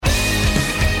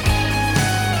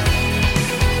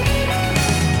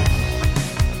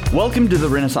Welcome to the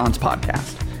Renaissance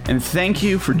Podcast, and thank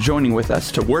you for joining with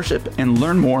us to worship and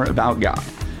learn more about God.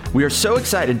 We are so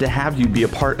excited to have you be a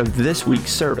part of this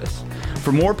week's service.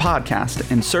 For more podcasts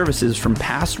and services from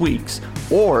past weeks,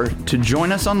 or to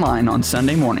join us online on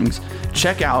Sunday mornings,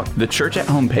 check out the Church at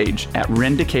Home page at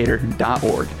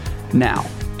rendecatur.org. Now,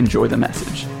 enjoy the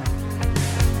message.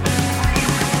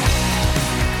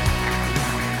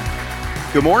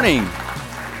 Good morning.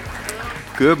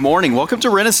 Good morning. Welcome to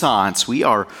Renaissance. We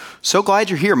are so glad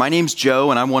you're here. My name's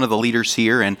Joe, and I'm one of the leaders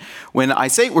here. And when I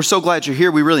say we're so glad you're here,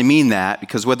 we really mean that,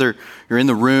 because whether you're in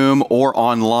the room or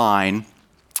online,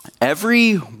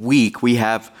 every week we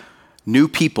have new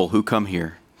people who come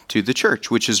here to the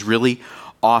church, which is really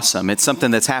awesome. It's something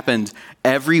that's happened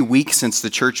every week since the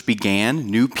church began.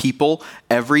 New people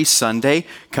every Sunday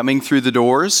coming through the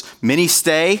doors. Many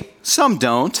stay, some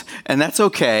don't, and that's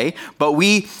okay. But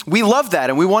we love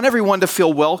that, and we want everyone to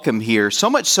feel welcome here,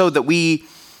 so much so that we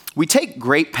take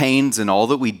great pains in all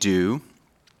that we do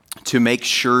to make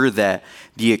sure that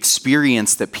the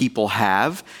experience that people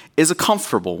have is a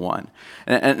comfortable one.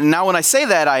 And now when I say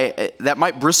that, that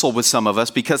might bristle with some of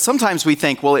us, because sometimes we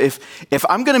think, well, if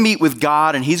I'm going to meet with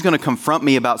God and he's going to confront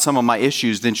me about some of my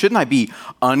issues, then shouldn't I be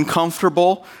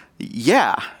uncomfortable?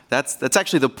 Yeah, that's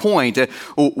actually the point.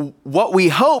 What we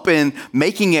hope in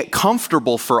making it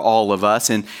comfortable for all of us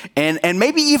and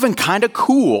maybe even kind of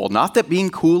cool. Not that being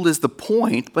cool is the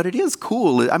point, but it is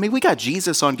cool. I mean, we got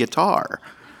Jesus on guitar.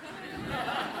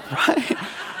 Right?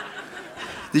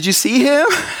 Did you see him?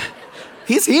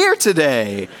 He's here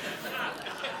today.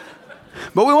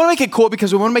 But we want to make it cool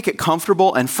because we want to make it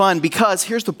comfortable and fun, because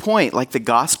here's the point, like the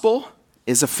gospel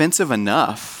is offensive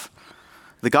enough.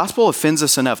 The gospel offends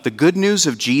us enough. The good news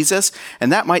of Jesus,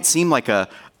 and that might seem like a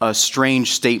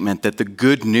strange statement, that the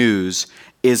good news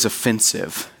is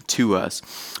offensive to us.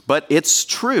 But it's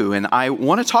true, and I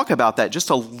want to talk about that just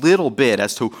a little bit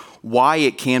as to why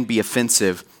it can be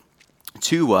offensive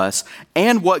to us,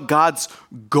 and what God's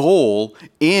goal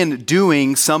in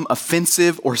doing some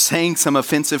offensive or saying some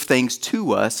offensive things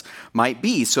to us might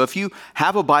be. So if you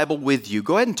have a Bible with you,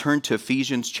 go ahead and turn to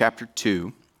Ephesians chapter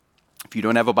 2. If you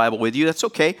don't have a Bible with you, that's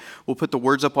okay. We'll put the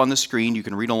words up on the screen. You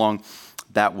can read along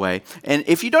that way. And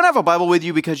if you don't have a Bible with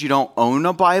you because you don't own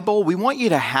a Bible, we want you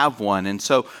to have one. And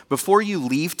so before you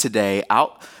leave today,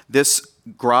 out this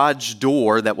garage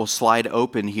door that will slide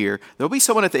open here, there'll be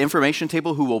someone at the information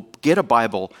table who will get a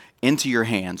Bible into your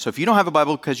hand. So if you don't have a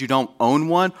Bible because you don't own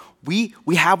one, we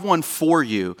have one for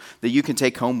you that you can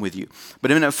take home with you.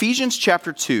 But in Ephesians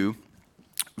chapter 2,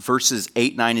 verses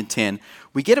 8, 9, and 10,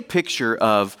 we get a picture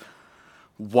of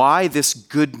why this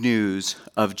good news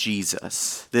of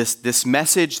Jesus, this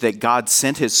message that God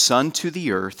sent his Son to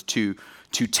the earth to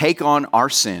take on our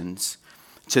sins,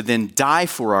 to then die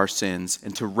for our sins,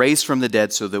 and to raise from the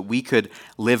dead so that we could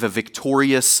live a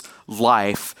victorious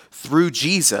life through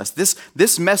Jesus.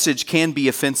 This message can be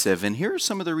offensive, and here are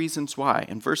some of the reasons why.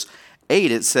 In verse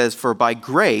 8 it says, "For by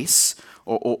grace,"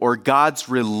 or God's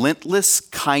relentless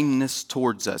kindness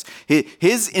towards us,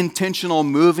 his intentional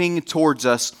moving towards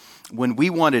us when we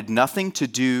wanted nothing to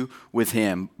do with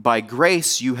him, "by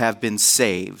grace you have been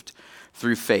saved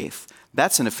through faith."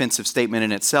 That's an offensive statement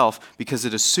in itself, because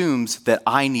it assumes that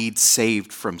I need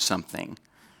saved from something.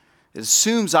 It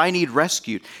assumes I need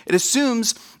rescued. It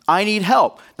assumes I need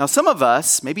help. Now, some of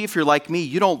us, maybe if you're like me,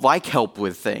 you don't like help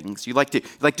with things. You like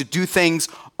to do things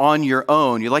on your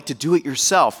own. You like to do it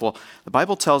yourself. Well, the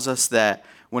Bible tells us that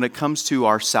when it comes to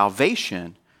our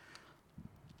salvation,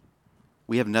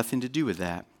 we have nothing to do with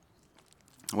that.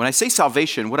 When I say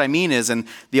salvation, what I mean is, and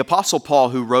the Apostle Paul,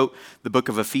 who wrote the book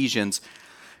of Ephesians,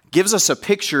 gives us a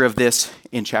picture of this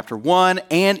in chapter 1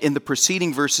 and in the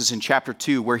preceding verses in chapter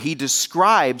 2, where he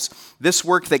describes this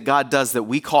work that God does that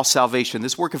we call salvation,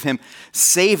 this work of him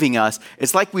saving us.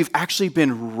 It's like we've actually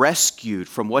been rescued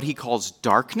from what he calls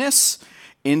darkness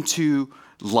into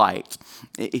light.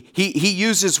 He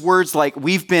uses words like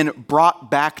we've been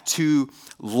brought back to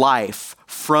life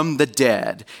from the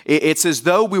dead. It's as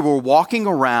though we were walking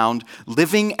around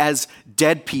living as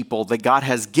dead people, that God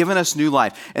has given us new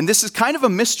life. And this is kind of a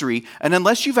mystery, and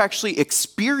unless you've actually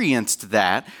experienced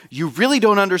that, you really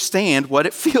don't understand what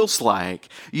it feels like.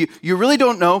 You really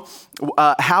don't know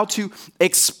how to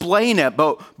explain it.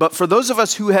 But for those of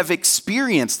us who have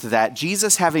experienced that,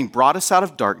 Jesus having brought us out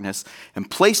of darkness and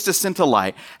placed us into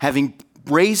light, having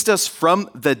raised us from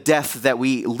the death that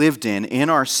we lived in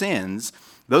our sins,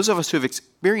 those of us who have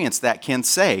experienced that can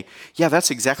say, yeah,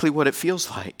 that's exactly what it feels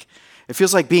like. It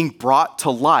feels like being brought to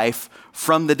life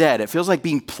from the dead. It feels like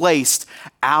being placed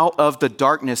out of the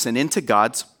darkness and into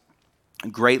God's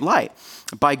great light.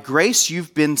 By grace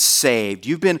you've been saved.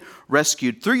 You've been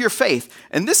rescued through your faith.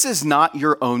 And this is not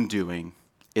your own doing.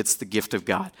 It's the gift of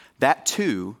God. That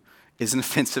too is an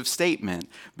offensive statement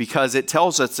because it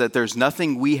tells us that there's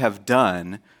nothing we have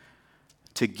done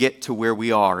to get to where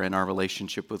we are in our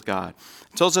relationship with God.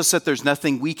 It tells us that there's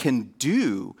nothing we can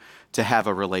do to have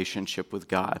a relationship with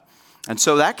God. And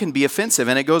so that can be offensive.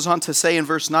 And it goes on to say in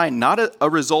verse 9, not a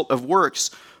result of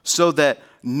works, so that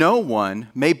no one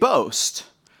may boast.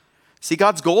 See,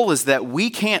 God's goal is that we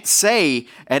can't say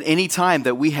at any time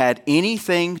that we had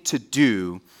anything to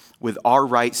do with our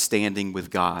right standing with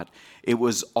God. It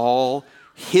was all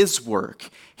His work.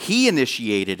 He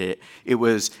initiated it. It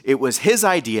was His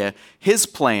idea, His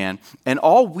plan, and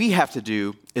all we have to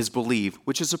do is believe,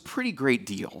 which is a pretty great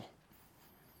deal.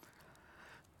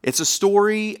 It's a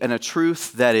story and a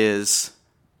truth that is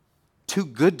too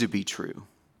good to be true.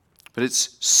 But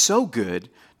it's so good,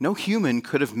 no human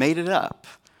could have made it up.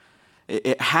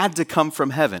 It had to come from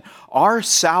heaven. Our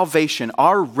salvation,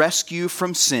 our rescue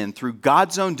from sin through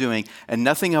God's own doing and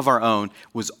nothing of our own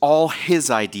was all His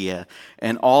idea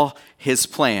and all His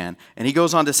plan. And He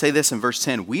goes on to say this in verse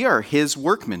 10, we are His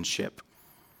workmanship.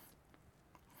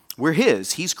 We're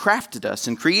His. He's crafted us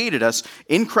and created us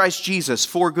in Christ Jesus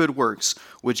for good works,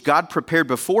 which God prepared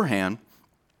beforehand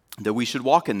that we should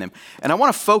walk in them. And I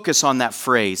want to focus on that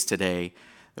phrase today,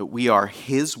 that we are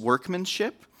His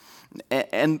workmanship.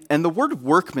 And the word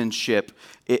workmanship,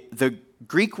 the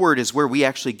Greek word is where we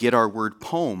actually get our word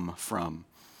poem from.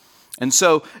 And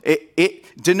so it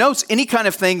denotes any kind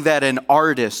of thing that an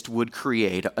artist would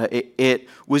create. It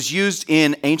was used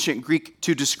in ancient Greek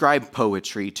to describe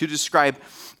poetry, to describe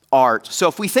art. So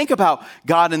if we think about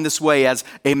God in this way as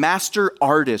a master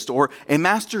artist or a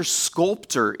master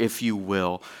sculptor, if you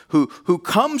will, who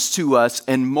comes to us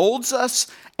and molds us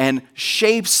and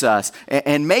shapes us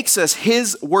and makes us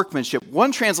His workmanship.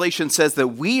 One translation says that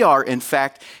we are, in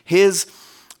fact, His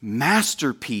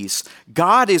masterpiece.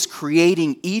 God is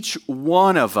creating each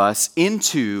one of us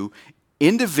into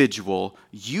individual,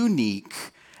 unique,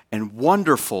 and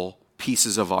wonderful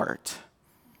pieces of art.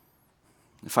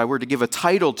 If I were to give a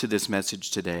title to this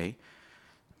message today,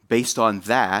 based on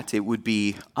that, it would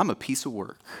be, I'm a piece of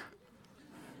work.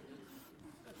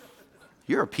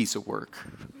 You're a piece of work.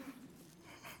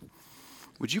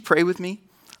 Would you pray with me?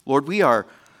 Lord,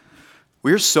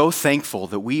 we're so thankful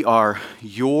that we are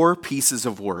your pieces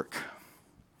of work,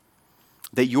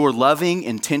 that your loving,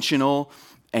 intentional,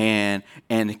 and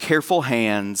careful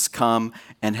hands come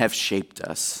and have shaped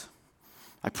us.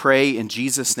 I pray in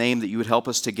Jesus' name that you would help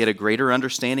us to get a greater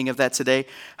understanding of that today,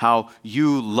 how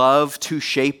you love to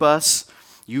shape us,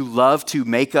 you love to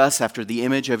make us after the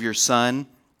image of your Son,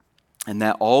 and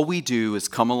that all we do is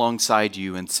come alongside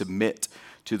you and submit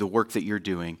to the work that you're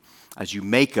doing as you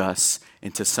make us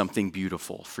into something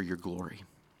beautiful for your glory.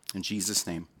 In Jesus'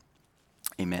 name,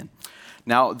 amen.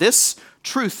 Now, this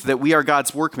truth that we are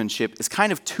God's workmanship is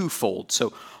kind of twofold.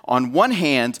 So on one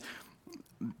hand,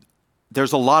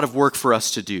 there's a lot of work for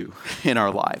us to do in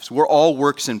our lives. We're all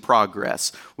works in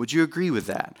progress. Would you agree with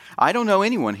that? I don't know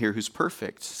anyone here who's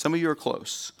perfect. Some of you are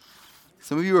close.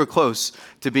 Some of you are close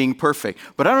to being perfect.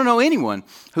 But I don't know anyone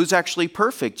who's actually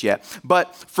perfect yet.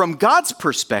 But from God's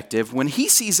perspective, when He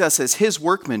sees us as His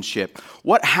workmanship,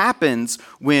 what happens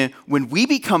when we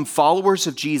become followers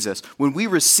of Jesus, when we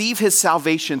receive His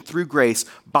salvation through grace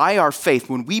by our faith,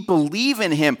 when we believe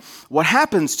in Him, what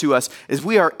happens to us is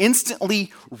we are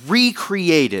instantly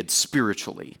recreated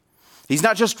spiritually. He's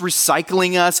not just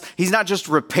recycling us. He's not just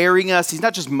repairing us. He's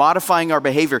not just modifying our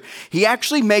behavior. He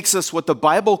actually makes us what the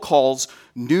Bible calls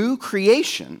new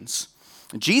creations.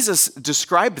 Jesus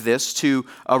described this to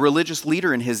a religious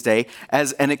leader in his day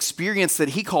as an experience that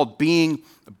he called being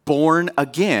born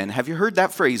again. Have you heard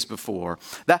that phrase before?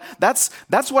 That's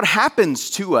what happens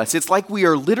to us. It's like we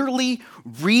are literally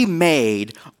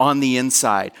remade on the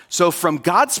inside. So from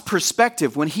God's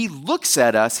perspective, when He looks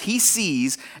at us, He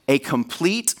sees a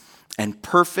complete and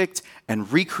perfect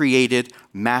and recreated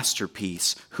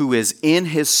masterpiece who is in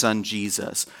His Son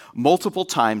Jesus. Multiple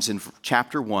times in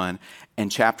chapter 1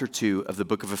 and chapter 2 of the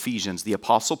book of Ephesians, the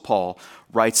Apostle Paul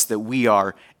writes that we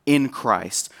are in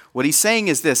Christ. What he's saying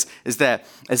is this, is that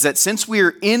since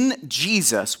we're in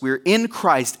Jesus, we're in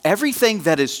Christ, everything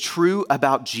that is true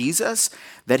about Jesus,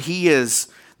 that He is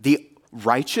the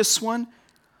righteous one,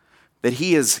 that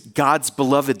He is God's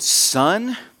beloved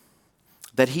Son,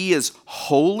 that He is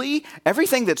holy,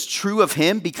 everything that's true of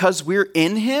Him because we're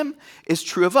in Him is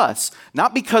true of us.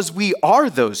 Not because we are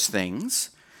those things,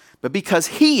 but because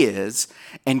He is,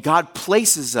 and God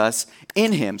places us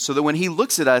in Him so that when He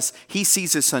looks at us, He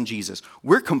sees His Son Jesus.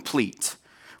 We're complete.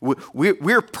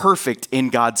 We're perfect in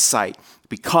God's sight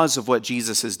because of what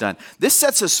Jesus has done. This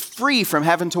sets us free from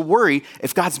having to worry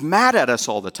if God's mad at us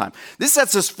all the time. This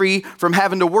sets us free from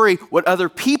having to worry what other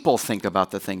people think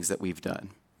about the things that we've done.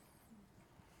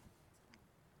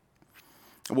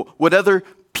 What other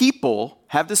people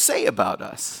have to say about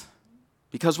us.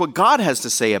 Because what God has to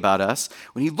say about us,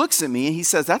 when he looks at me and he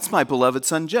says, that's my beloved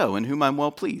son Joe, in whom I'm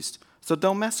well pleased. So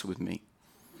don't mess with me.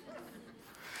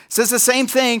 It says the same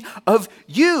thing of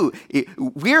you.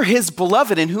 We're his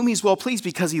beloved in whom he's well pleased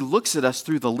because he looks at us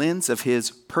through the lens of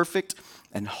his perfect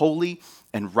and holy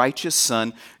and righteous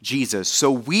son, Jesus. So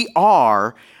we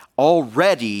are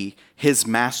already his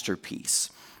masterpiece.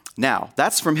 Now,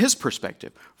 that's from his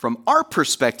perspective. From our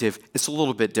perspective, it's a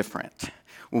little bit different.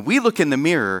 When we look in the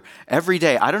mirror every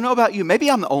day, I don't know about you, maybe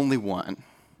I'm the only one.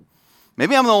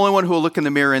 Maybe I'm the only one who will look in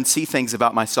the mirror and see things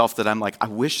about myself that I'm like, I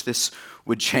wish this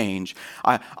would change.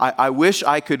 I wish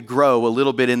I could grow a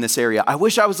little bit in this area. I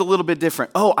wish I was a little bit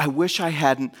different. Oh, I wish I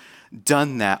hadn't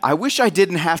done that. I wish I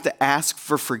didn't have to ask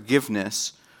for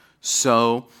forgiveness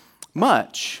so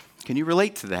much. Can you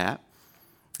relate to that?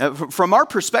 From our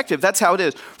perspective, that's how it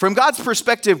is. From God's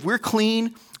perspective, we're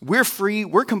clean, we're free,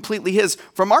 we're completely his.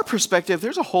 From our perspective,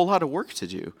 there's a whole lot of work to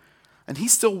do. And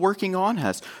he's still working on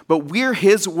us. But we're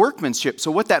his workmanship. So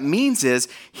what that means is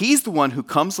he's the one who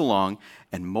comes along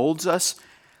and molds us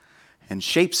and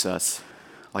shapes us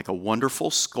like a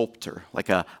wonderful sculptor, like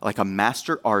a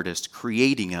master artist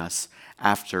creating us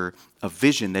after a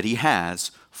vision that he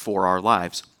has for our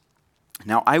lives.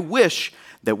 Now, I wish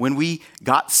that when we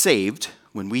got saved,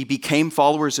 when we became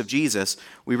followers of Jesus,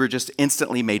 we were just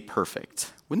instantly made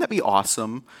perfect. Wouldn't that be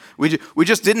awesome? We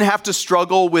just didn't have to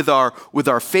struggle with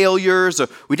our failures. Or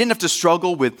we didn't have to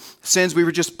struggle with sins. We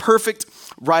were just perfect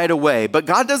right away. But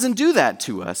God doesn't do that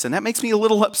to us, and that makes me a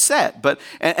little upset.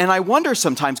 And I wonder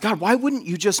sometimes, God, why wouldn't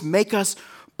you just make us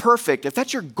perfect? If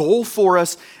that's your goal for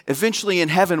us eventually in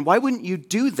heaven, why wouldn't you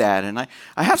do that? And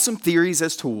I have some theories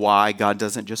as to why God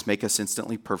doesn't just make us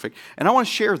instantly perfect. And I want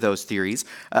to share those theories.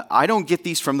 I don't get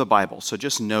these from the Bible, so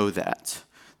just know that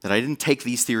I didn't take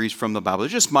these theories from the Bible. They're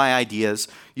just my ideas.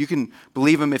 You can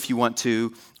believe them if you want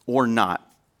to or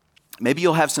not. Maybe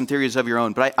you'll have some theories of your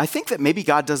own, but I think that maybe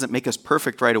God doesn't make us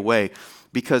perfect right away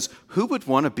because who would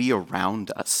want to be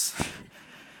around us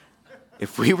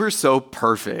if we were so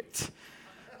perfect?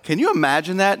 Can you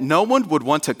imagine that? No one would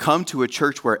want to come to a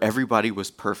church where everybody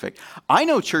was perfect. I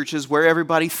know churches where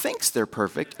everybody thinks they're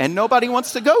perfect and nobody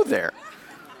wants to go there.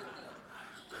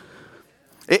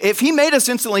 If he made us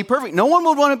instantly perfect, no one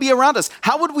would want to be around us.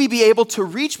 How would we be able to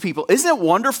reach people? Isn't it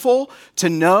wonderful to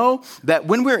know that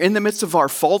when we're in the midst of our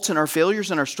faults and our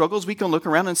failures and our struggles, we can look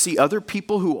around and see other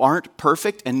people who aren't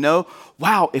perfect and know,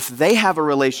 wow, if they have a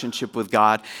relationship with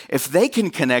God, if they can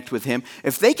connect with him,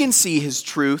 if they can see his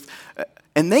truth,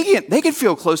 and they can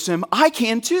feel close to him, I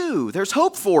can too. There's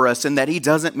hope for us in that he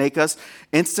doesn't make us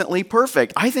instantly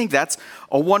perfect. I think that's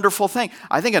a wonderful thing.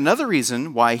 I think another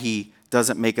reason why he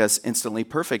doesn't make us instantly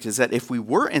perfect is that if we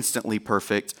were instantly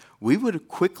perfect, we would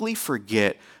quickly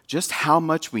forget just how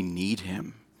much we need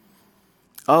him.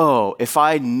 Oh, if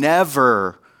I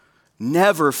never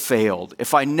failed,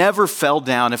 if I never fell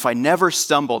down, if I never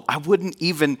stumbled, I wouldn't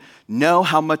even know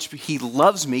how much he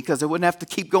loves me because I wouldn't have to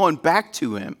keep going back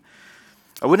to him.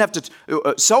 I wouldn't have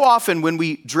to. So often when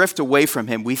we drift away from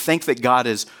him, we think that God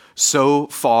is so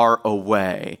far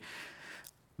away.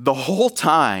 The whole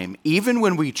time, even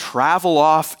when we travel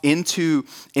off into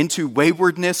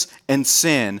waywardness and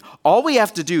sin, all we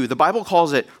have to do, the Bible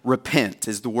calls it repent,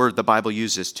 is the word the Bible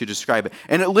uses to describe it.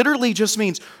 And it literally just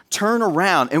means turn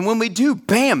around. And when we do,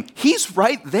 bam, he's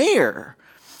right there.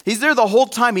 He's there the whole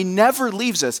time. He never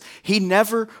leaves us. He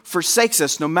never forsakes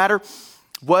us, no matter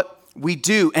what we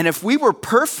do. And if we were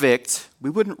perfect, we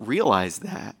wouldn't realize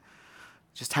that.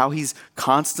 Just how he's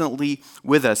constantly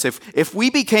with us. If we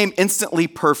became instantly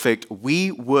perfect, we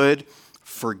would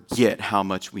forget how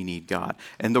much we need God.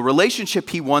 And the relationship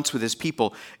he wants with his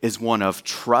people is one of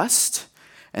trust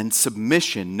and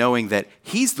submission, knowing that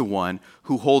he's the one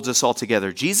who holds us all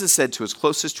together. Jesus said to his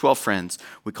closest 12 friends,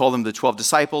 we call them the 12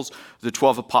 disciples, the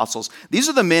 12 apostles. These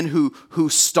are the men who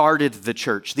started the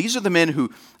church. These are the men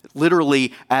who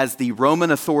literally, as the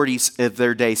Roman authorities of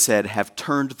their day said, have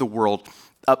turned the world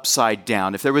upside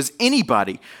down. If there was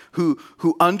anybody who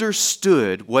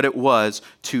understood what it was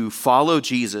to follow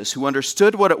Jesus, who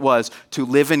understood what it was to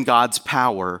live in God's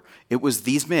power, it was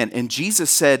these men. And Jesus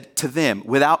said to them,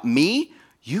 without me,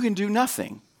 you can do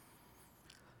nothing.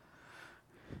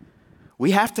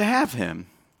 We have to have him.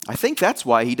 I think that's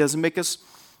why he doesn't make us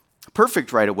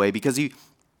perfect right away, because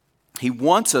he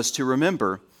wants us to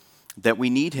remember that we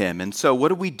need him. And so what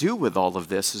do we do with all of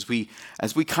this as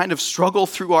we kind of struggle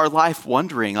through our life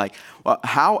wondering, like, well,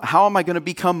 how am I going to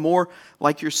become more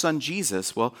like your son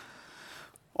Jesus? Well,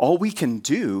 all we can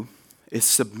do is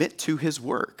submit to his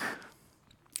work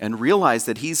and realize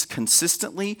that he's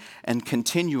consistently and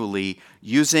continually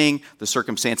using the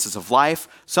circumstances of life,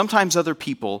 sometimes other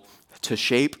people, to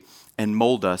shape and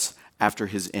mold us after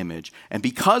his image. And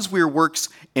because we're works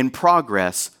in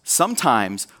progress,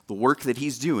 sometimes the work that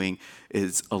he's doing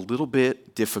is a little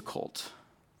bit difficult.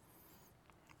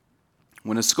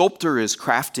 When a sculptor is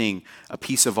crafting a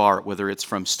piece of art, whether it's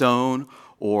from stone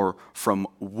or from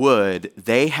wood,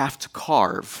 they have to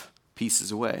carve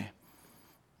pieces away.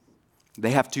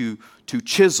 They have to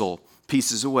chisel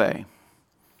pieces away.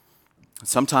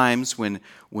 Sometimes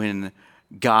when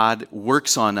God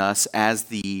works on us as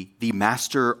the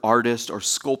master artist or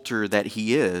sculptor that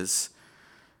he is,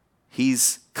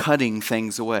 he's cutting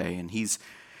things away and he's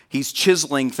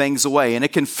chiseling things away. And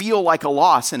it can feel like a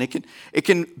loss, and it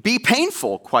can be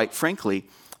painful, quite frankly,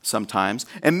 sometimes.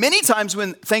 And many times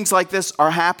when things like this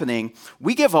are happening,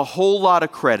 we give a whole lot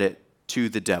of credit to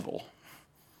the devil.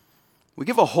 We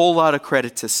give a whole lot of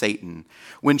credit to Satan.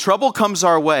 When trouble comes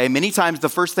our way, many times the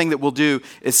first thing that we'll do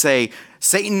is say,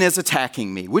 Satan is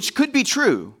attacking me, which could be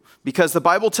true because the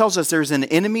Bible tells us there's an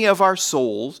enemy of our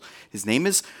souls. His name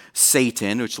is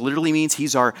Satan, which literally means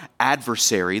he's our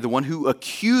adversary, the one who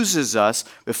accuses us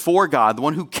before God, the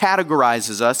one who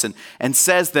categorizes us and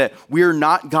says that we're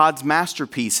not God's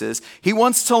masterpieces. He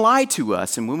wants to lie to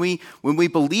us. And when we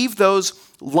believe those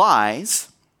lies,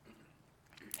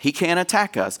 he can't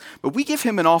attack us. But we give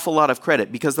him an awful lot of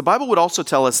credit because the Bible would also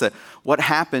tell us that what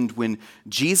happened when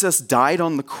Jesus died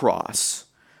on the cross,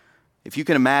 if you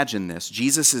can imagine this,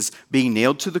 Jesus is being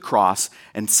nailed to the cross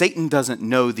and Satan doesn't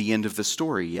know the end of the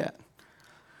story yet.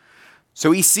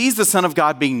 So he sees the Son of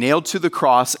God being nailed to the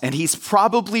cross and he's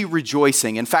probably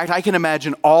rejoicing. In fact, I can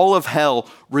imagine all of hell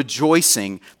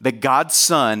rejoicing that God's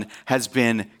Son has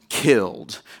been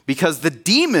killed, because the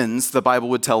demons, the Bible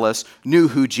would tell us, knew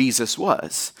who Jesus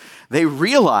was. They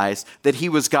realized that he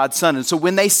was God's son. And so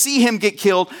when they see him get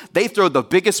killed, they throw the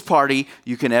biggest party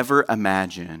you can ever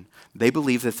imagine. They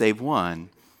believe that they've won.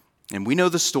 And we know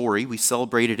the story. We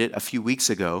celebrated it a few weeks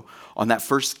ago on that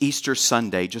first Easter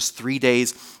Sunday, just 3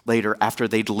 days later after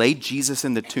they'd laid Jesus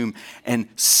in the tomb and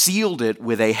sealed it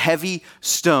with a heavy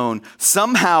stone.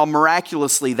 Somehow,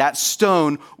 miraculously, that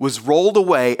stone was rolled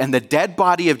away and the dead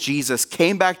body of Jesus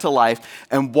came back to life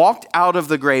and walked out of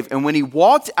the grave. And when he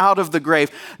walked out of the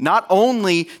grave, not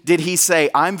only did he say,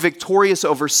 I'm victorious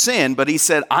over sin, but he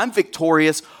said, I'm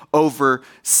victorious over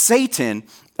Satan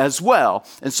as well.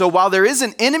 And so while there is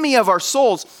an enemy of our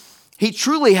souls, he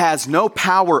truly has no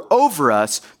power over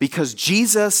us because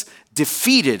Jesus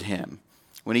defeated him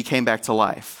when he came back to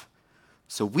life.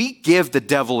 So we give the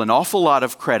devil an awful lot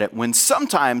of credit when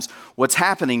sometimes what's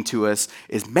happening to us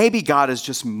is maybe God is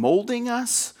just molding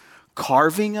us,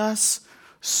 carving us,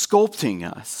 sculpting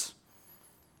us.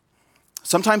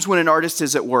 Sometimes when an artist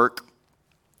is at work,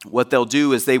 what they'll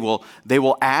do is they will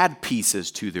add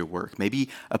pieces to their work, maybe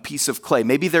a piece of clay.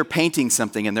 Maybe they're painting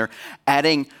something and they're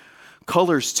adding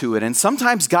colors to it. And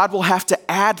sometimes God will have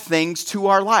to add things to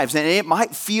our lives. And it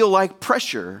might feel like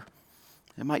pressure.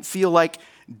 It might feel like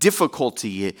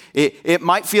difficulty. It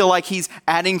might feel like he's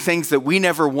adding things that we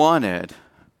never wanted.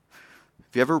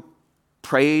 Have you ever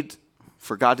prayed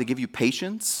for God to give you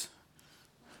patience?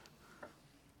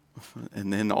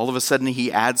 And then all of a sudden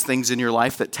he adds things in your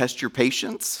life that test your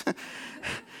patience.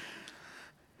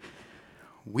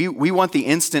 We want the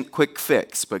instant quick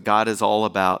fix, but God is all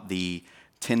about the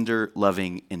tender,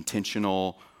 loving,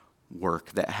 intentional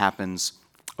work that happens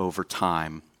over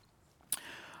time.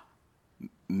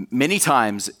 Many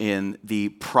times in the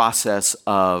process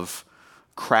of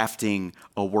crafting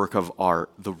a work of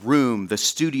art, the room, the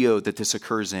studio that this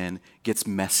occurs in gets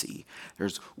messy.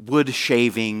 There's wood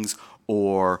shavings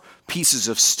or pieces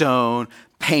of stone,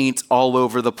 paint all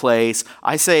over the place.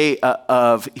 I say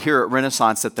of here at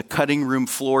Renaissance that the cutting room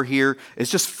floor here is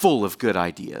just full of good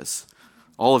ideas.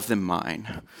 All of them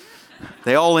mine.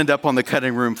 They all end up on the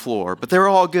cutting room floor, but they're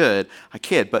all good. I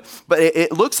kid, but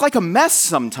it looks like a mess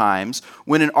sometimes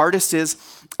when an artist is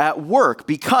at work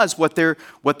because what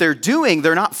they're doing,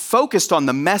 they're not focused on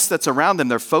the mess that's around them.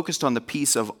 They're focused on the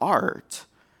piece of art.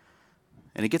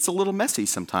 And it gets a little messy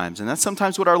sometimes. And that's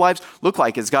sometimes what our lives look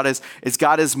like. As God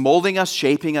is molding us,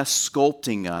 shaping us,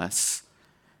 sculpting us,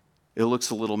 it looks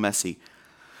a little messy.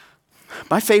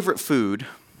 My favorite food,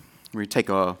 we're going to take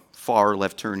a far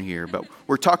left turn here, but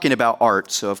we're talking about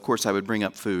art, so of course I would bring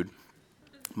up food.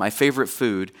 My favorite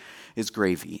food is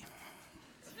gravy.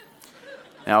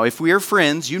 Now, if we are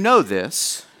friends, you know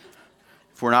this.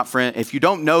 If you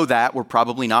don't know that, we're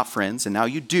probably not friends, and now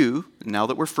you do. And now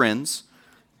that we're friends,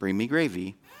 bring me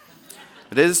gravy.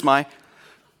 It is my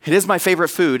favorite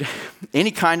food.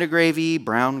 Any kind of gravy,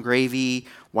 brown gravy,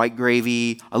 white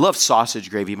gravy. I love sausage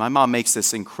gravy. My mom makes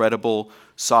this incredible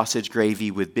sausage gravy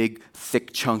with big,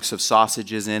 thick chunks of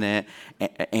sausages in it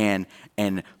and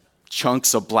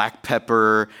chunks of black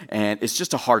pepper, and it's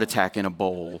just a heart attack in a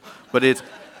bowl. But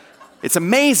it's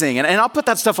amazing, and I'll put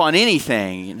that stuff on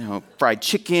anything, fried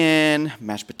chicken,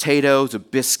 mashed potatoes, a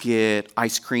biscuit,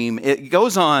 ice cream. It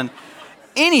goes on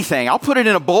anything. I'll put it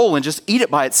in a bowl and just eat it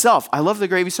by itself. I love the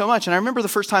gravy so much, and I remember the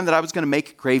first time that I was going to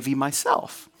make gravy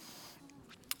myself.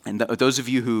 And those of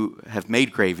you who have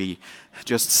made gravy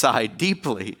just sighed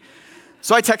deeply.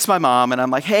 So I text my mom, and I'm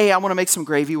like, hey, I want to make some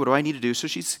gravy. What do I need to do? So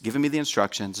she's giving me the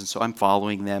instructions, and so I'm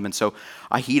following them. And so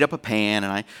I heat up a pan,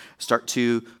 and I start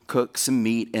to cook some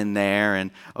meat in there.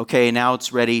 And okay, now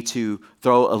it's ready to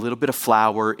throw a little bit of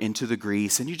flour into the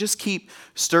grease. And you just keep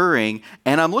stirring.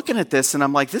 And I'm looking at this, and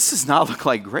I'm like, this does not look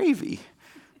like gravy.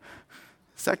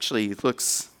 This actually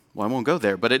looks... Well, I won't go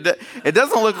there, but it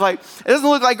doesn't look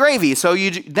like gravy. So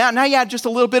now you add just a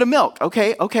little bit of milk.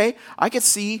 Okay, I could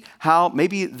see how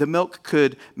maybe the milk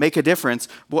could make a difference.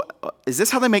 Is this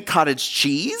how they make cottage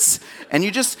cheese? And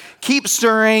you just keep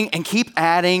stirring and keep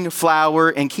adding flour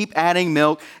and keep adding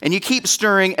milk and you keep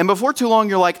stirring, and before too long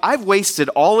you're like, I've wasted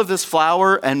all of this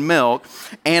flour and milk,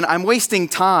 and I'm wasting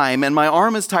time, and my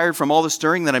arm is tired from all the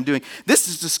stirring that I'm doing. This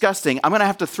is disgusting. I'm going to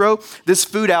have to throw this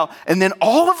food out, and then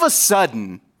all of a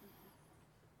sudden,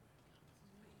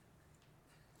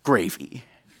 gravy.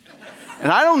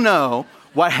 And I don't know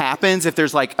what happens if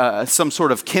there's like some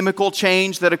sort of chemical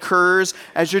change that occurs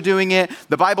as you're doing it.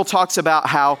 The Bible talks about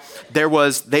how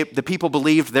the people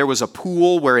believed there was a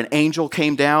pool where an angel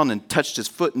came down and touched his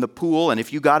foot in the pool. And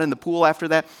if you got in the pool after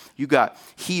that, you got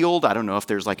healed. I don't know if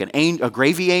there's like a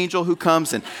gravy angel who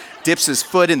comes and dips his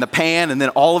foot in the pan, and then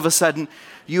all of a sudden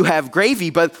you have gravy,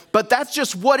 but that's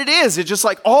just what it is. It's just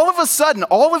like all of a sudden,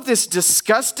 all of this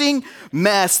disgusting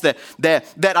mess that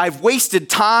I've wasted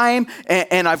time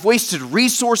and I've wasted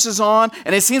resources on,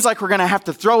 and it seems like we're going to have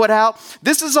to throw it out.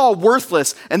 This is all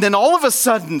worthless. And then all of a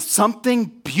sudden, something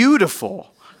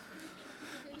beautiful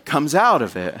comes out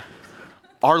of it.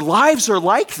 Our lives are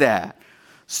like that.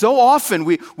 So often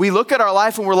we look at our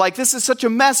life and we're like, this is such a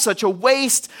mess, such a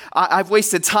waste. I've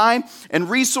wasted time and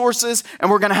resources,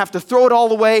 and we're going to have to throw it all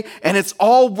away, and it's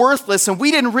all worthless. And we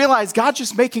didn't realize God's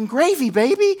just making gravy,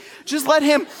 baby. Just let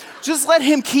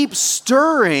him keep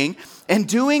stirring and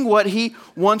doing what he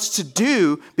wants to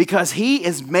do, because he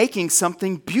is making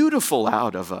something beautiful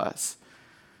out of us.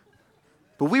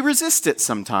 But we resist it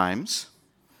sometimes.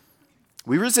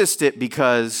 We resist it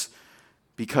because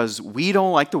we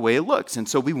don't like the way it looks, and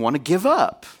so we want to give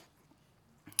up.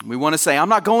 We want to say, I'm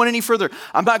not going any further.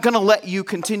 I'm not going to let you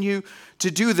continue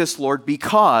to do this, Lord,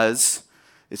 because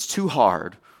it's too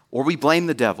hard. Or we blame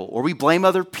the devil, or we blame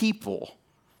other people.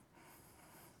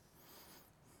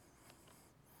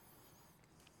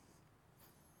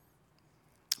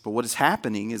 But what is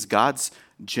happening is God's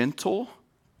gentle,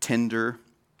 tender,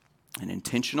 and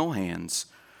intentional hands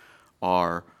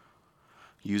are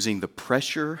using the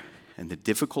pressure and the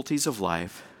difficulties of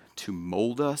life to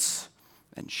mold us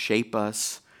and shape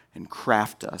us and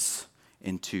craft us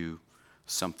into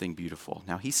something beautiful.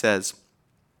 Now, he says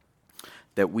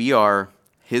that we are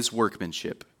his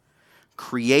workmanship,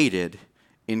 created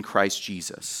in Christ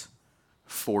Jesus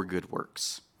for good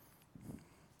works,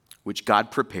 which God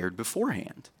prepared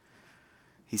beforehand.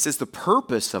 He says the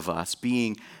purpose of us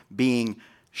being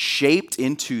shaped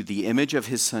into the image of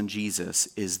his son Jesus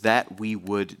is that we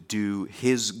would do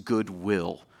his good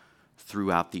will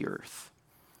throughout the earth.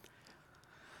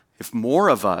 If more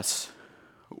of us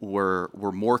were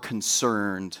more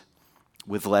concerned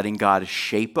with letting God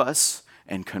shape us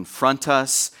and confront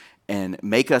us and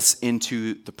make us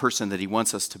into the person that he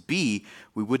wants us to be,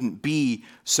 we wouldn't be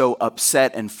so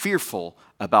upset and fearful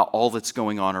about all that's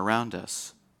going on around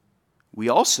us. We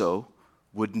also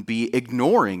wouldn't be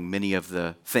ignoring many of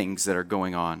the things that are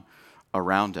going on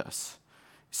around us.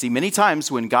 See, many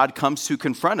times when God comes to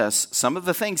confront us, some of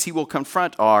the things he will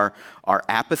confront are our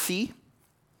apathy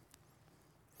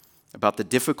about the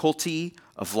difficulty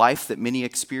of life that many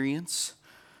experience.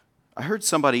 I heard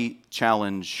somebody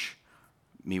challenge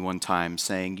me one time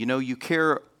saying, you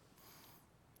care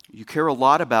a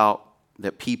lot about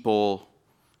that people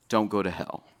don't go to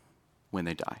hell when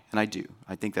they die. And I do.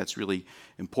 I think that's really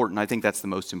important. I think that's the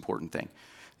most important thing.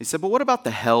 They said, but what about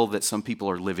the hell that some people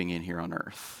are living in here on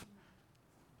earth?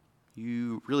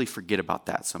 You really forget about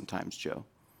that sometimes, Joe.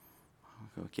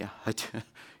 I go, yeah, I do.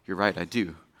 You're right, I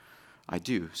do. I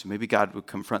do. So maybe God would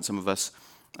confront some of us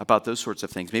about those sorts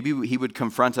of things. Maybe he would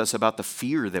confront us about the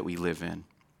fear that we live in,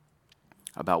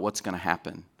 about what's going to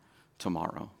happen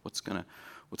tomorrow, what's going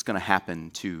to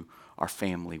happen to our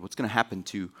family, what's going to happen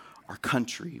to our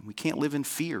country. We can't live in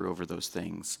fear over those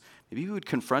things. Maybe he would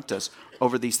confront us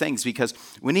over these things, because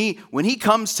when he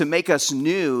comes to make us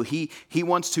new, he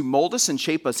wants to mold us and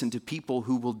shape us into people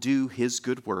who will do his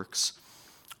good works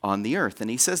on the earth. And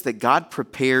he says that God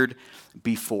prepared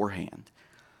beforehand.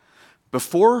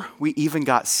 Before we even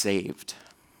got saved,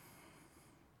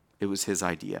 it was his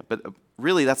idea. But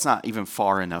really, that's not even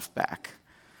far enough back.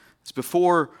 It's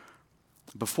before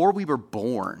we were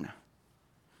born.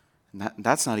 And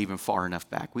that's not even far enough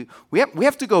back. We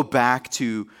have to go back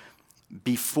to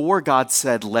before God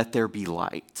said, "Let there be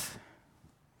light."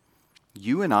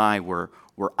 You and I were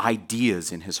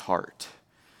ideas in his heart.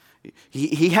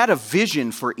 He had a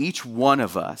vision for each one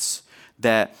of us,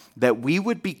 that we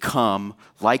would become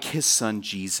like his son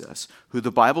Jesus, who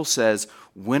the Bible says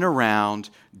went around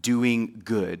doing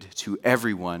good to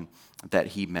everyone that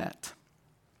he met.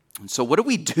 And so what do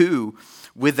we do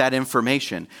with that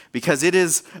information? Because it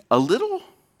is a little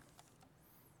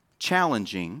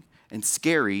challenging and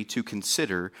scary to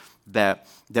consider that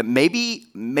maybe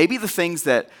the things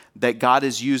that God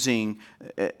is using,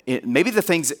 maybe the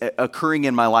things occurring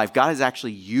in my life, God is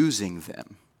actually using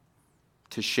them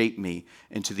to shape me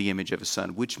into the image of his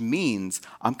son, which means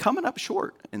I'm coming up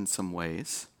short in some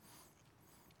ways,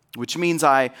 which means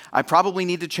I probably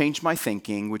need to change my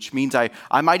thinking, which means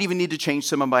I might even need to change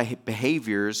some of my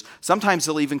behaviors. Sometimes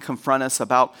he'll even confront us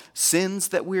about sins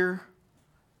that we're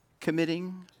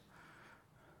committing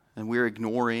and we're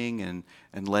ignoring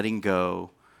and letting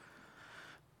go.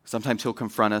 Sometimes he'll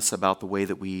confront us about the way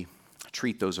that we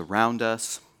treat those around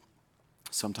us.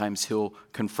 Sometimes he'll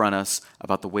confront us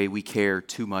about the way we care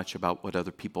too much about what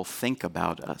other people think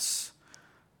about us,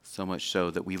 so much so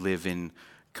that we live in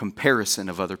comparison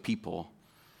of other people,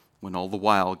 when all the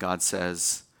while God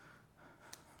says,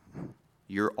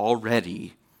 "You're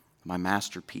already my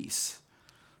masterpiece.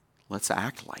 Let's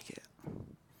act like it.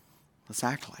 Let's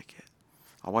act like it."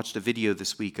 I watched a video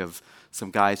this week of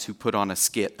some guys who put on a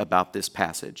skit about this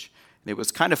passage. And it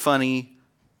was kind of funny,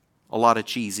 a lot of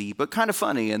cheesy, but kind of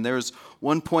funny. And there's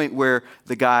one point where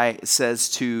the guy says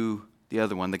to the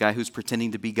other one, the guy who's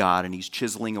pretending to be God, and he's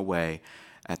chiseling away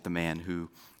at the man who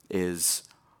is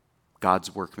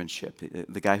God's workmanship.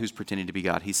 The guy who's pretending to be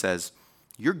God, he says,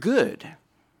 "You're good,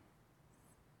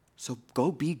 so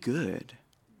go be good."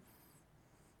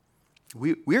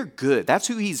 We're good. That's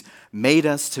who he's made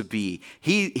us to be.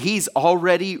 He's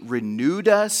already renewed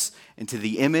us into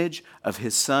the image of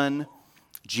his son,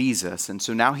 Jesus. And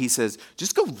so now he says,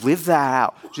 just go live that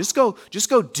out. Just go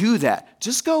do that.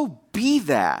 Just go be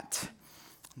that.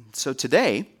 So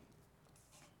today,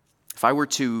 if I were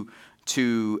to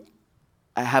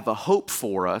have a hope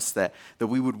for us that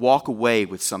we would walk away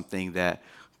with something that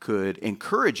could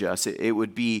encourage us, it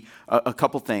would be a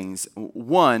couple things.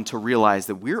 One, to realize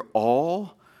that we're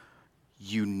all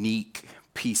unique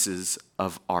pieces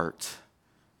of art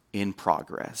in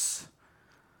progress.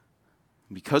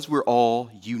 Because we're all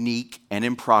unique and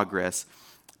in progress,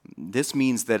 this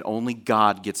means that only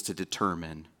God gets to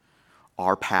determine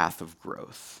our path of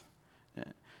growth.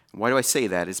 Why do I say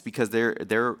that? It's because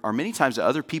there are many times that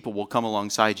other people will come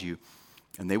alongside you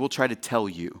and they will try to tell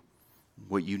you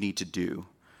what you need to do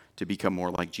to become more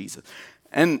like Jesus.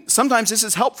 And sometimes this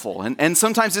is helpful, and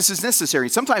sometimes this is necessary.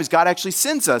 Sometimes God actually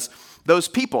sends us those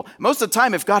people. Most of the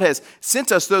time, if God has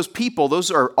sent us those people,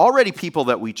 those are already people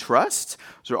that we trust.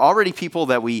 Those are already people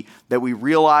that we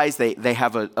realize they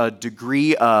have a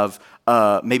degree of,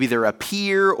 maybe they're a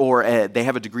peer, or they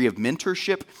have a degree of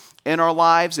mentorship in our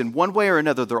lives. In one way or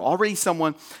another, they're already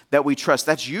someone that we trust.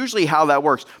 That's usually how that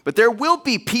works. But there will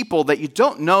be people that you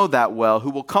don't know that well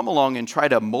who will come along and try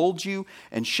to mold you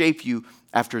and shape you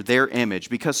after their image.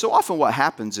 Because so often what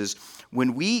happens is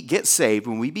when we get saved,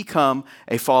 when we become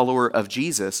a follower of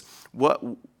Jesus,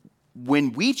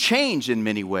 when we change in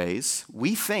many ways,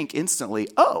 we think instantly,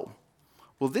 oh,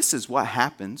 well, this is what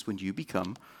happens when you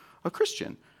become a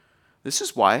Christian. This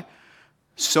is why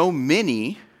so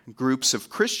many groups of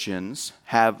Christians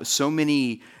have so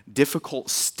many difficult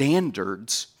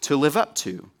standards to live up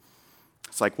to.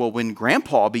 It's like, well, when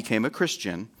Grandpa became a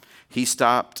Christian, he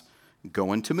stopped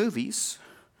going to movies.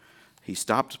 He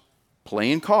stopped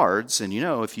playing cards. And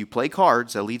if you play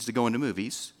cards, that leads to going to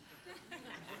movies.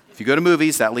 If you go to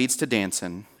movies, that leads to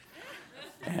dancing.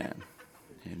 And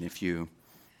if you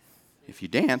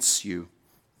dance, you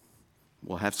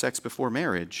will have sex before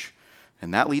marriage.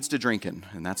 And that leads to drinking,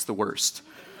 and that's the worst.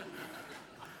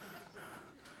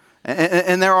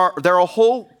 And there are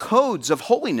whole codes of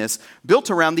holiness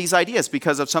built around these ideas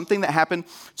because of something that happened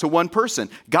to one person.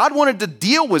 God wanted to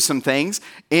deal with some things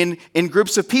in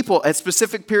groups of people at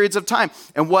specific periods of time.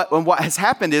 And what has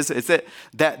happened is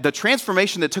that the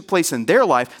transformation that took place in their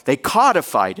life, they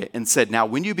codified it and said, now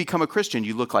when you become a Christian,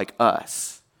 you look like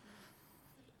us.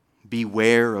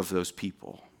 Beware of those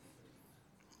people.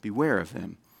 Beware of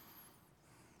them.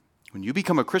 When you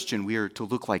become a Christian, we are to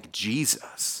look like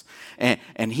Jesus.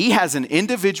 And he has an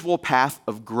individual path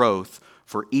of growth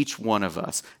for each one of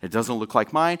us. It doesn't look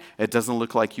like mine. It doesn't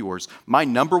look like yours. My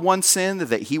number one sin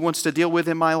that he wants to deal with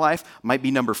in my life might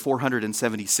be number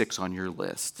 476 on your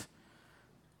list.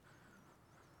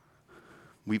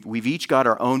 We've each got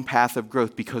our own path of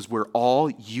growth because we're all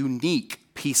unique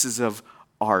pieces of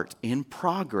art in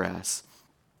progress.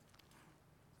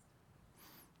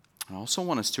 I also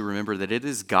want us to remember that it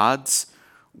is God's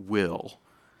will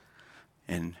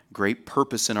and great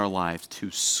purpose in our lives to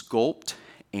sculpt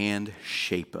and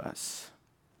shape us.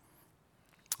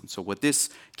 And so what this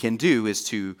can do is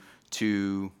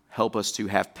to help us to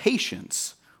have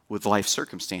patience with life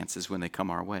circumstances when they come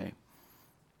our way.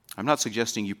 I'm not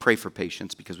suggesting you pray for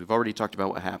patience because we've already talked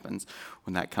about what happens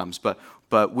when that comes. But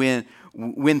when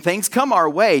things come our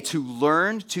way, to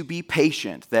learn to be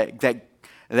patient,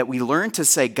 that we learn to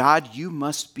say, God, you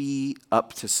must be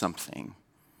up to something.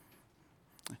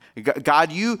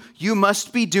 God, you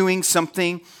must be doing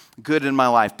something good in my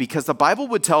life. Because the Bible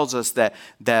would tells us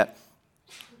that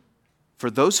for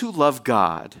those who love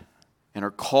God and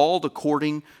are called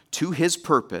according to his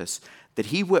purpose, that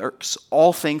he works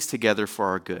all things together for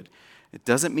our good. It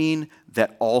doesn't mean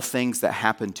that all things that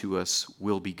happen to us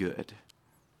will be good.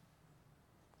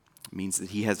 It means that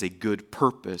he has a good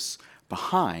purpose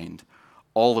behind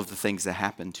all of the things that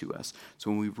happen to us. So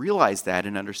when we realize that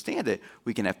and understand it,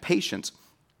 we can have patience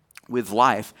with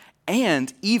life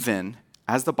and even,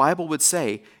 as the Bible would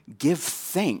say, give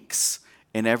thanks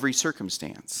in every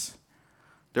circumstance.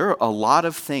 There are a lot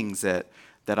of things that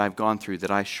I've gone through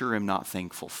that I sure am not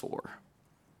thankful for.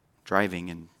 Driving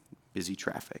in busy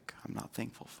traffic, I'm not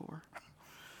thankful for.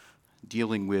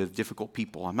 Dealing with difficult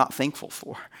people, I'm not thankful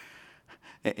for.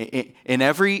 In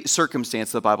every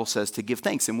circumstance, the Bible says to give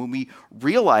thanks. And when we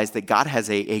realize that God has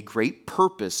a great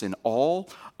purpose in all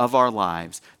of our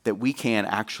lives, that we can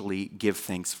actually give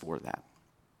thanks for that.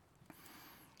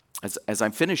 As I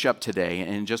finish up today,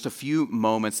 in just a few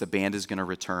moments, the band is going to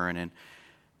return. And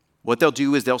what they'll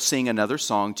do is they'll sing another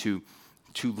song to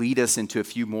lead us into a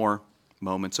few more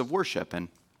moments of worship. And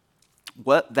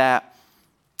what that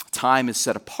time is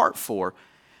set apart for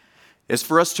is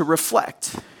for us to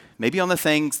reflect. Maybe on the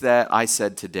things that I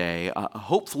said today,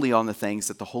 hopefully on the things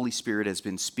that the Holy Spirit has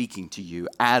been speaking to you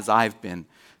as I've been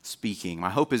speaking.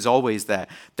 My hope is always that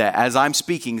as I'm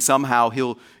speaking, somehow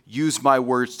he'll use my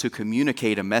words to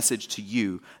communicate a message to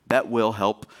you that will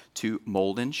help to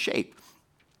mold and shape.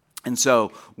 And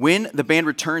so when the band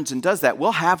returns and does that,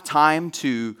 we'll have time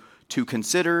to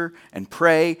consider and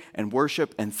pray and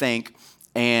worship and thank.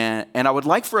 And I would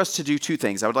like for us to do two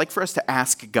things. I would like for us to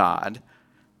ask God,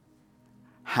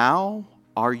 how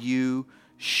are you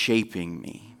shaping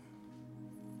me?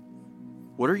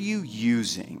 What are you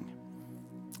using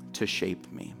to shape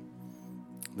me?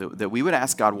 That we would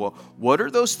ask God, well, what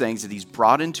are those things that he's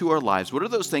brought into our lives? What are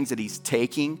those things that he's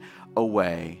taking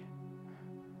away?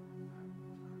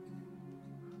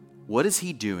 What is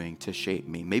he doing to shape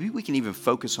me? Maybe we can even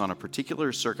focus on a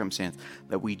particular circumstance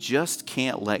that we just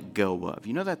can't let go of.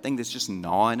 You know that thing that's just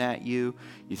gnawing at you?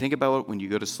 You think about it when you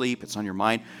go to sleep. It's on your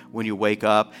mind when you wake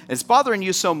up. It's bothering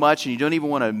you so much and you don't even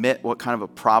want to admit what kind of a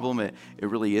problem it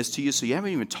really is to you. So you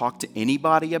haven't even talked to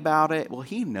anybody about it. Well,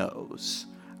 he knows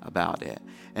about it.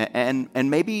 And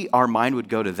maybe our mind would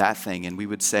go to that thing and we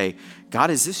would say, God,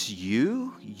 is this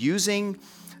you using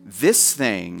this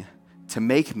thing to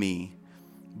make me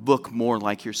look more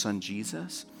like your son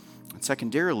Jesus? And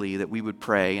secondarily, that we would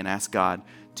pray and ask God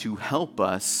to help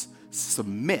us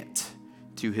submit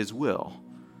to his will,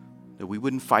 that we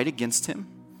wouldn't fight against him,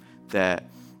 that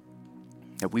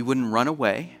we wouldn't run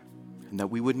away, and that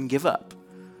we wouldn't give up,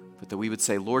 but that we would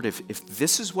say, Lord, if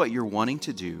this is what you're wanting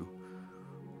to do,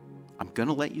 I'm going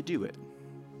to let you do it.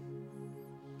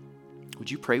 Would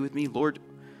you pray with me? Lord,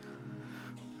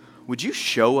 would you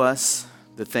show us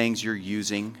the things you're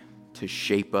using to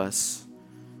shape us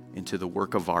into the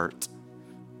work of art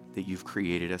that you've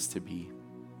created us to be?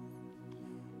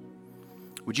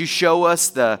 Would you show us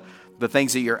the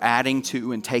things that you're adding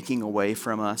to and taking away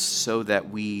from us so that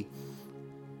we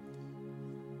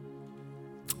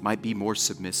might be more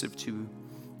submissive to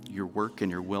your work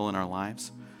and your will in our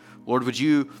lives? Lord, would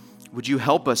you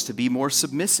help us to be more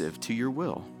submissive to your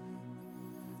will?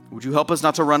 Would you help us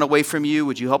not to run away from you?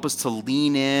 Would you help us to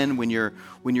lean in when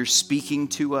you're speaking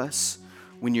to us,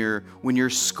 when you're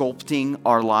sculpting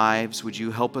our lives? Would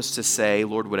you help us to say,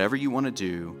 Lord, whatever you want to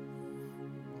do,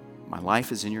 my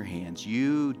life is in your hands.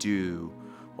 You do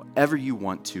whatever you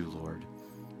want to, Lord,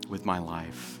 with my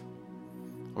life.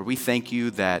 Lord, we thank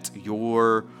you that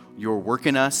your work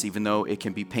in us, even though it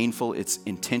can be painful, it's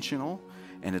intentional,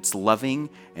 and it's loving,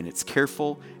 and it's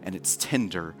careful, and it's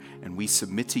tender. And we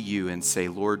submit to you and say,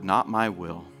 Lord, not my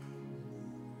will,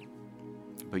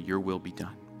 but your will be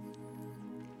done.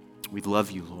 We love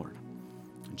you, Lord.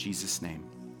 In Jesus' name,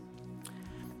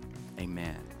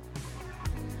 amen.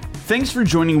 Thanks for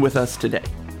joining with us today.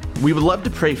 We would love to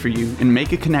pray for you and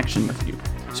make a connection with you.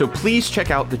 So please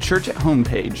check out the Church at Home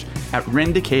page at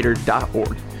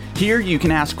rendicator.org. Here you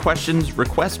can ask questions,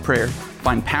 request prayer,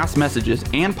 find past messages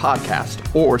and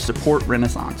podcasts, or support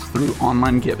Renaissance through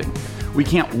online giving. We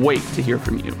can't wait to hear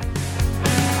from you.